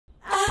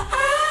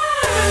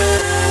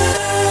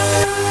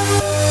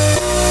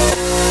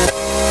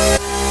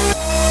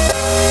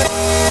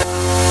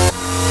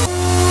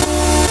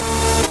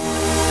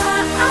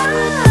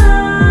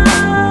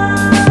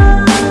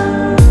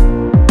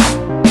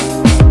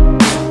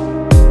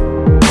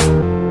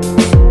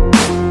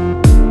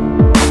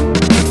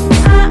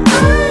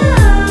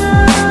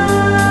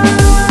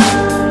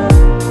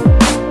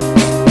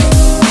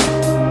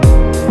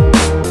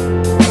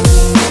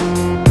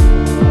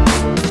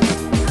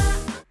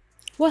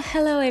Well,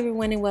 hello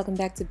everyone and welcome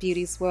back to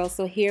Beautysworld.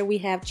 So here we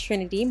have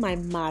Trinity, my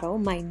model,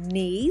 my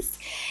niece,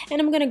 and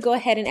I'm going to go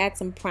ahead and add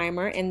some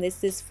primer, and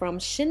this is from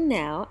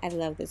Chanel. I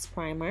love this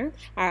primer.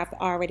 I've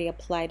already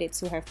applied it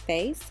to her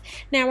face.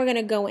 Now we're going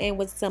to go in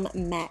with some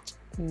MAC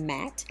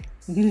Match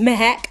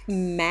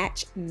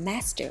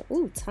Master.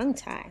 Ooh, tongue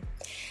tie.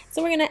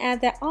 So we're going to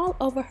add that all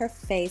over her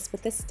face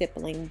with a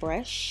stippling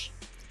brush,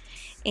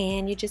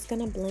 and you're just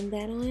going to blend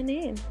that on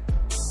in.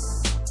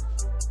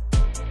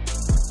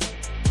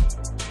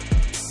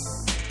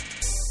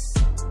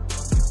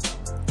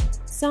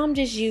 So I'm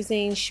just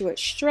using short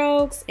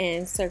strokes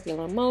and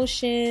circular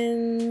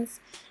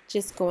motions,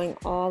 just going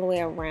all the way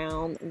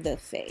around the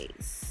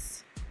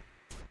face.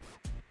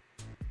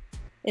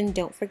 And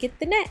don't forget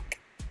the neck.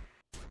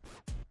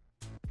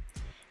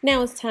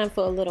 Now it's time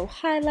for a little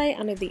highlight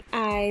under the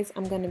eyes.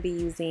 I'm going to be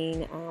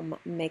using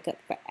Makeup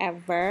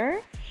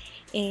Forever.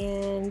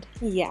 And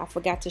yeah, I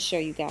forgot to show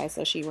you guys,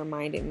 so she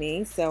reminded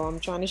me. So I'm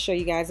trying to show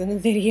you guys in the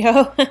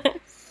video.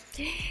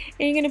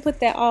 And you're going to put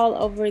that all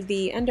over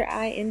the under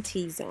eye and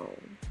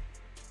T-zone.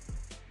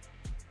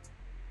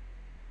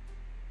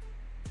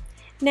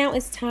 Now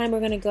it's time, we're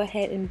going to go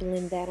ahead and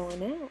blend that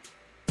on out.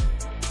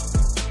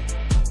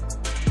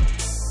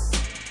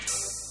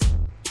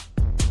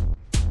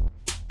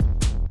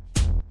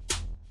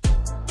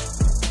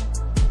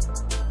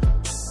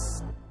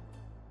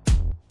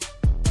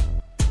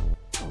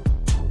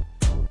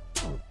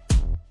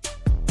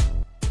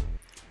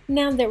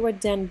 Now that we're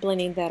done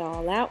blending that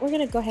all out, we're going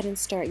to go ahead and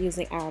start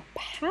using our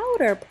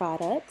powder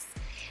products.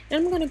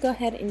 And I'm going to go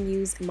ahead and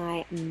use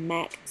my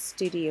MAC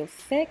Studio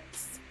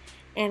Fix,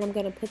 and I'm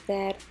going to put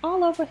that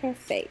all over her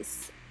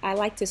face. I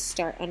like to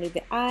start under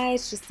the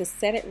eyes just to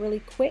set it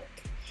really quick,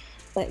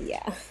 but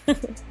yeah.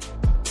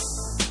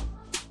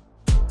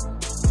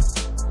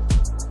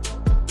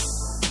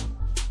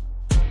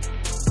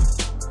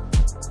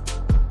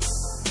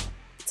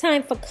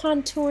 Time for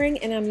contouring,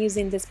 and I'm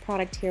using this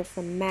product here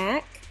from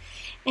MAC.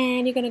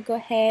 And you're going to go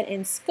ahead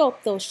and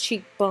sculpt those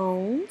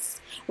cheekbones.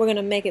 We're going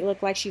to make it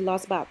look like she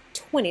lost about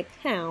 20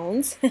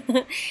 pounds.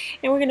 And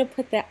we're going to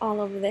put that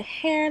all over the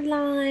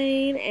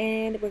hairline,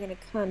 and we're going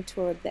to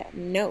contour that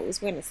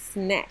nose. We're going to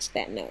snatch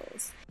that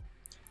nose.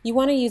 You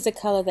want to use a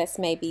color that's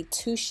maybe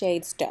 2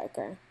 shades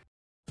darker.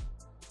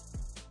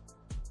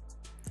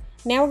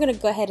 Now we're going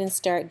to go ahead and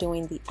start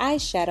doing the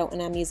eyeshadow,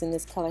 and I'm using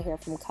this color here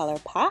from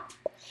ColourPop.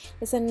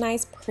 It's a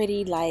nice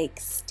pretty like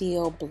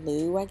steel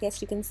blue, I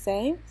guess you can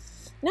say.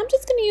 And I'm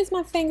just going to use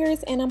my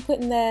fingers, and I'm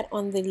putting that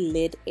on the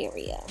lid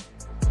area.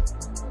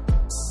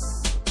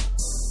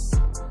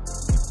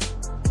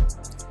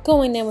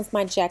 Going in with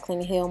my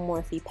Jaclyn Hill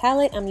Morphe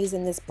palette, I'm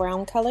using this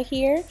brown color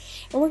here,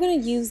 and we're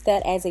going to use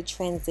that as a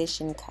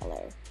transition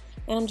color.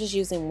 And I'm just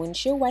using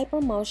windshield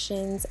wiper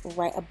motions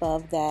right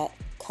above that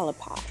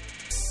ColourPop.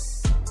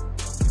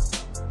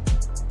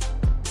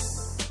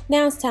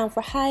 Now it's time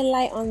for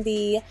highlight on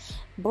the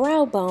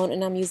brow bone,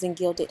 and I'm using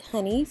Gilded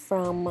Honey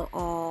from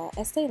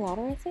Estee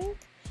Lauder, I think.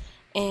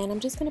 And I'm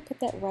just going to put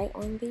that right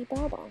on the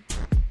brow bone.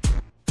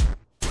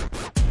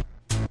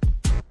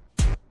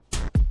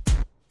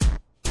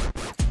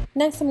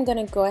 Next, I'm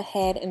going to go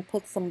ahead and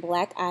put some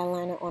black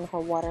eyeliner on her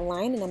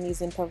waterline, and I'm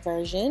using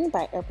Perversion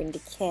by Urban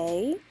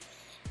Decay.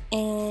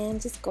 And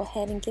just go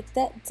ahead and get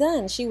that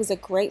done. She was a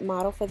great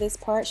model for this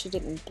part. She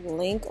didn't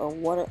blink or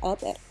water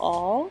up at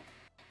all.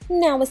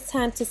 Now it's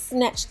time to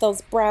snatch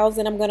those brows,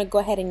 and I'm going to go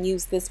ahead and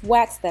use this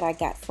wax that I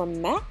got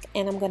from MAC,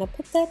 and I'm going to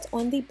put that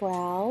on the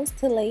brows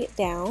to lay it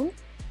down.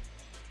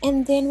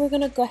 And then we're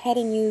going to go ahead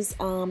and use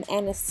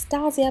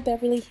Anastasia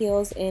Beverly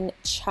Hills in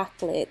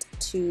Chocolate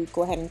to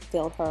go ahead and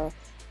fill her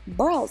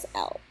brows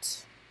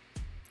out.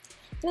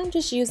 And I'm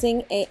just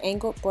using an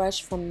angled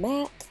brush from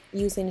MAC,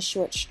 using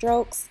short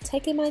strokes,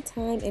 taking my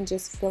time and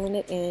just filling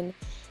it in.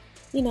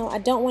 You know, I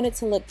don't want it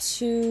to look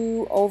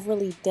too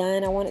overly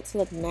done. I want it to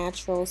look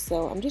natural,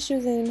 so I'm just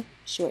using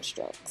short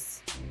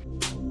strokes.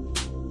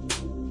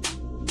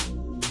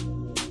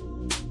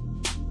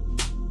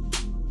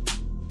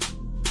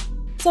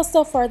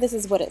 So far this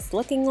is what it's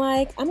looking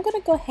like. I'm going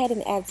to go ahead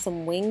and add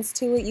some wings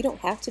to it. You don't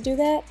have to do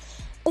that,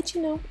 but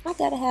you know, I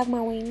gotta have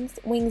my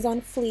wings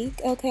on fleek,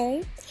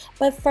 okay?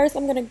 But first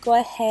I'm going to go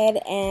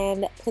ahead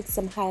and put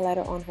some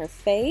highlighter on her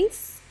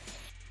face.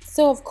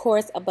 So of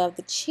course, above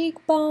the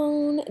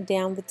cheekbone,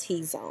 down the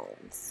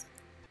T-zones.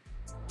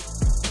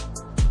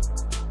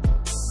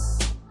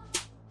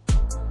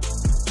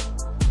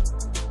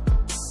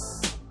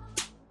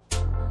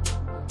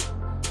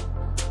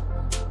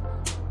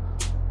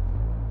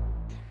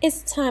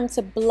 It's time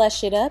to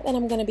blush it up, and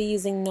I'm going to be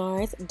using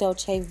NARS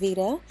Dolce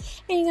Vita, and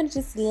you're going to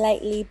just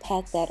lightly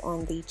pat that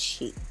on the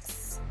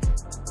cheeks.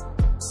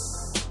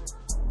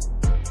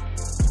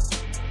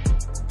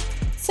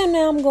 So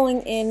now I'm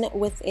going in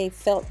with a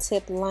felt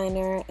tip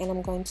liner, and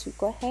I'm going to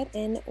go ahead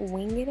and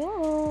wing it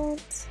out.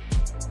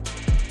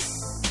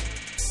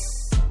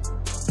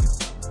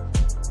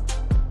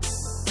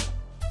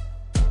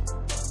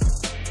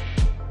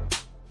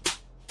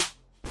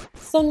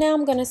 So now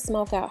I'm going to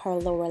smoke out her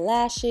lower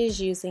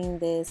lashes using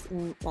this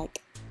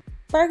like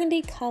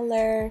burgundy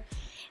color,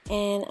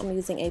 and I'm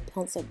using a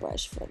pencil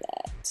brush for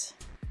that.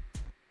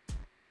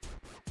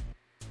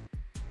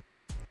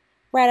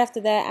 Right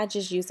after that, I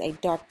just use a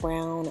dark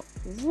brown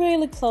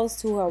really close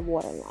to her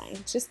waterline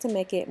just to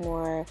make it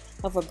more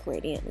of a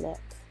gradient look.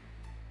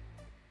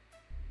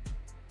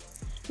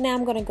 Now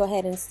I'm going to go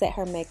ahead and set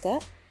her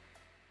makeup.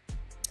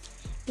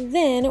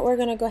 Then we're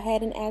going to go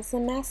ahead and add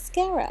some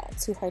mascara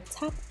to her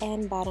top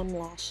and bottom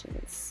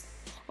lashes.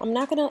 I'm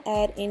not going to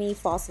add any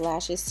false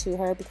lashes to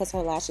her because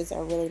her lashes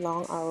are really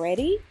long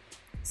already.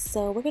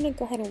 So we're going to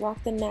go ahead and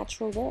rock the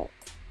natural look.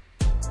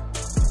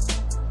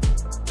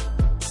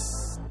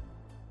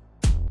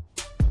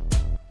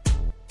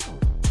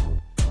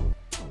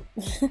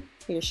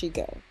 Here she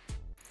goes.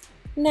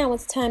 Now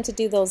it's time to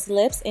do those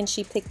lips, and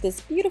she picked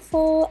this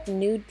beautiful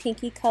nude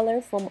pinky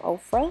color from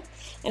Ofra,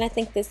 and I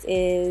think this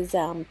is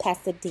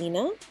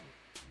Pasadena,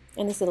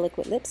 and this is a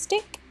liquid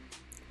lipstick.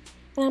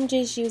 And I'm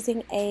just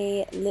using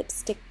a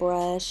lipstick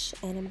brush,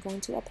 and I'm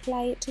going to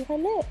apply it to her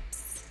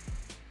lips.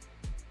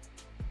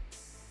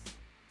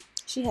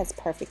 She has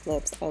perfect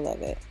lips. I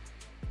love it.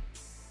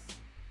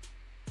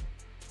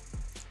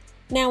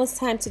 Now it's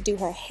time to do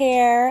her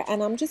hair,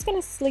 and I'm just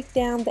going to slick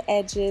down the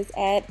edges,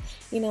 add,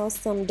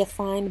 some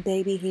defined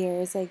baby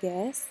hairs, I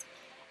guess.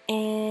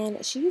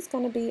 And she's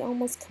going to be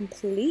almost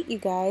complete, you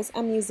guys.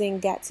 I'm using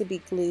Got to Be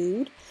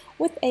Glued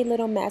with a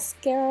little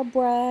mascara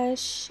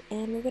brush,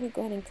 and we're going to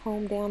go ahead and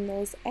comb down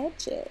those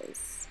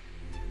edges.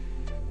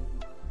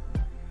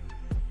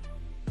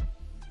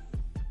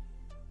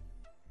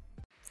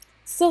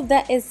 So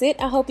that is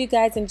it. I hope you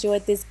guys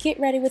enjoyed this Get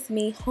Ready With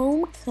Me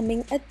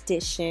Homecoming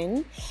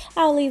edition.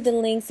 I'll leave the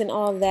links and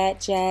all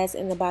that jazz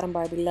in the bottom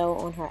bar below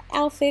on her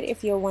outfit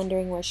if you're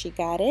wondering where she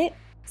got it.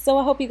 So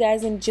I hope you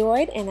guys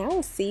enjoyed, and I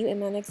will see you in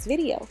my next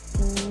video.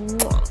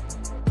 Mwah.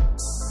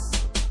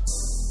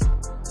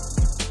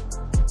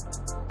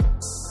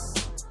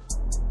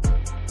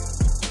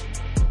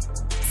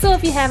 So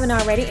if you haven't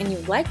already and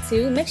you'd like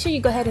to, make sure you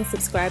go ahead and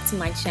subscribe to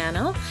my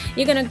channel.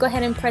 You're going to go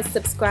ahead and press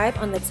subscribe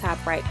on the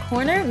top right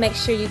corner. Make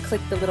sure you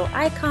click the little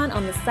icon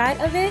on the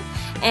side of it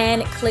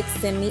and click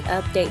send me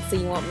updates so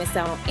you won't miss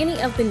out on any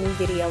of the new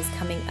videos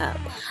coming up.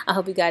 I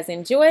hope you guys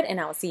enjoyed, and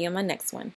I will see you in my next one.